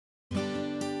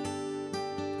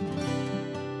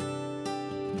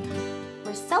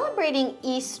celebrating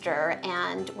Easter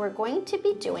and we're going to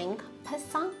be doing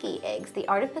Pysanky eggs, the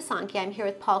art of Pysanky. I'm here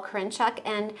with Paul Karinchuk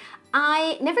and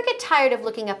I never get tired of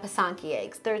looking at Pysanky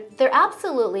eggs. They're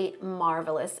absolutely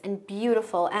marvelous and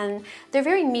beautiful and they're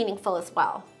very meaningful as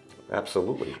well.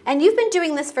 Absolutely. And you've been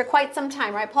doing this for quite some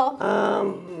time, right, Paul?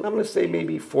 I'm going to say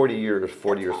maybe 40 years,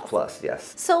 40 years plus,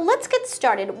 yes. So let's get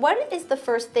started. What is the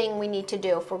first thing we need to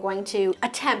do if we're going to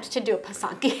attempt to do a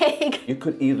Pysanky egg? You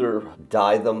could either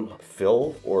dye them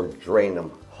filled or drain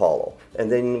them hollow.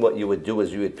 And then what you would do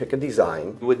is you would pick a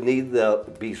design. You would need the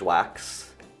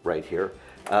beeswax right here.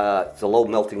 It's a low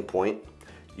melting point.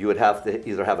 You would have to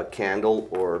either have a candle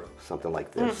or something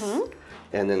like this.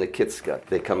 And then the kitska.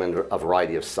 They come in a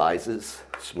variety of sizes,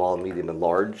 small, medium, and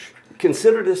large.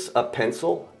 Consider this a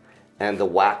pencil and the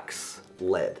wax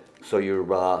lead. So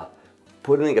you're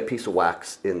putting a piece of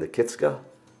wax in the kitska,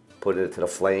 putting it to the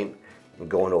flame, and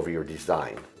going over your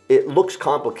design. It looks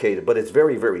complicated, but it's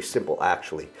very, very simple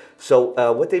actually.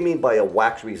 So what they mean by a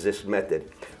wax resist method,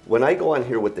 when I go on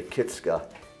here with the kitska,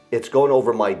 it's going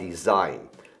over my design.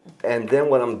 And then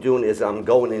what I'm doing is I'm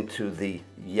going into the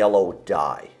yellow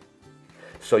dye.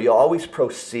 So you always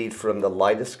proceed from the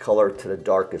lightest color to the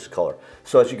darkest color.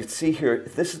 So as you can see here,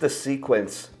 this is the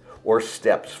sequence or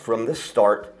steps from the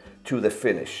start to the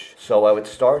finish. So I would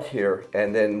start here,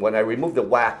 and then when I remove the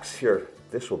wax here,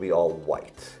 this will be all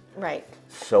white. Right.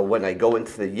 So when I go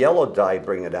into the yellow dye,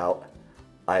 bring it out,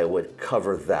 I would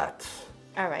cover that.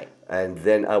 All right. And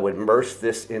then I would immerse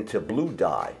this into blue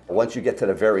dye. Once you get to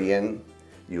the very end,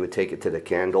 you would take it to the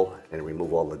candle and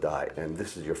remove all the dye. And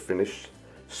this is your finished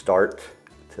start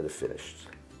to the finished.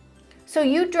 So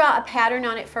you draw a pattern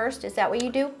on it first, is that what you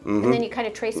do? And then you kind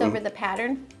of trace over the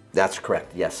pattern? That's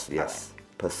correct, yes, yes.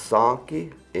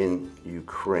 Pysanky in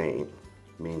Ukraine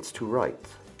means to write.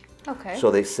 Okay.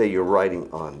 So they say you're writing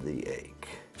on the egg.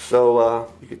 So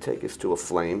you could take this to a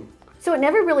flame. So it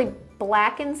never really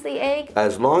blackens the egg?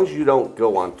 As long as you don't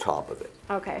go on top of it.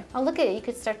 Okay. Oh, look at it. You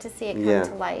could start to see it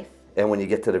come to life. And when you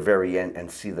get to the very end and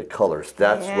see the colors,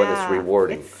 that's when it's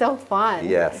rewarding. It's so fun.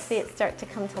 Yes. To see it start to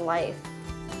come to life.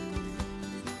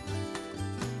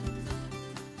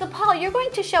 So Paul, you're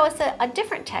going to show us a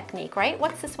different technique, right?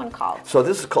 What's this one called? So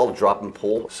this is called drop and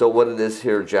pull. So what it is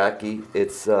here, Jackie,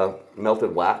 it's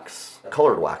melted wax,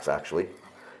 colored wax actually.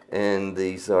 And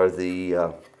these are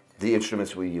the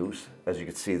instruments we use. As you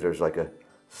can see, there's like a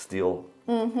steel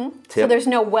tip. So there's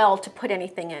no well to put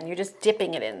anything in. You're just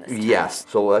dipping it in this time. Yes.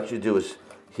 So what you do is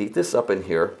heat this up in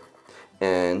here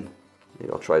and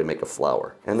try to make a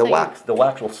flower. And the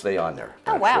wax will stay on there.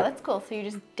 Oh wow, that's cool. So you're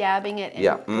just dabbing it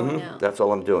and pulling out. That's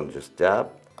all I'm doing, just dab.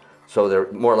 So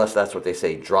they're more or less that's what they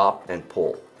say, drop and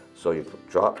pull. So you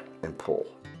drop and pull.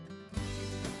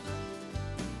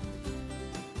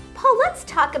 Paul, let's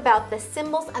talk about the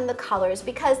symbols and the colors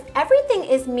because everything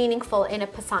is meaningful in a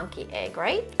Pysanky egg,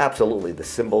 right? Absolutely. The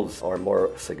symbols are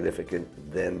more significant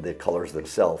than the colors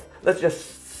themselves. Let's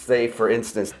just say, for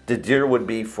instance, the deer would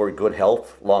be for good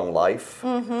health, long life.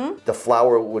 The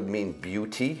flower would mean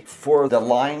beauty. For the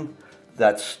line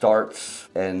that starts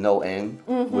and no end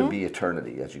would be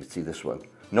eternity, as you can see this one.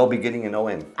 No beginning and no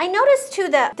end. I noticed too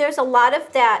that there's a lot of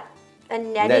that a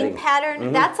netting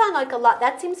pattern. That's on like a lot,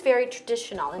 that seems very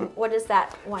traditional. And what is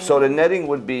that one? So the netting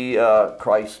would be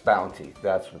Christ's bounty.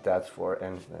 That's what that's for.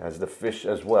 And as the fish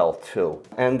as well too.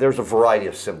 And there's a variety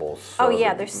of symbols. So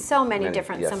there's so many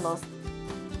different symbols.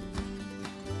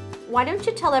 Why don't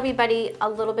you tell everybody a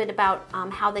little bit about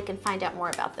how they can find out more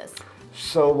about this?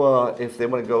 So if they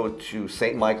want to go to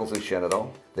St. Michael's in Shenandoah,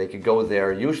 they could go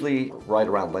there. Usually right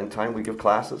around Lent time we give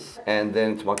classes, and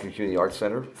then to Montgomery Community Arts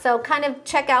Center. So kind of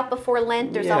check out before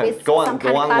Lent. There's always some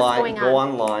kind of class going on. Go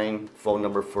online. Phone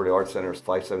number for the Arts Center is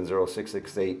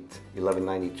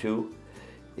 570-668-1192.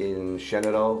 In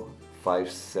Shenandoah,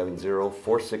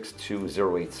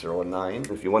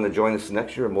 570-462-0809. If you want to join us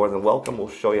next year, you're more than welcome. We'll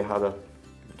show you how to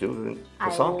do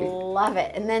Pysanky. I love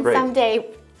it. And then someday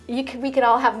we could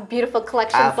all have beautiful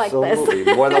collections like this.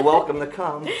 Absolutely. More than welcome to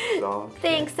come. So,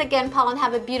 Thanks again, Paul, and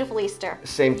have a beautiful Easter.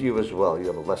 Same to you as well. You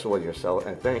have a blessed one yourself,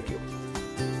 and thank you.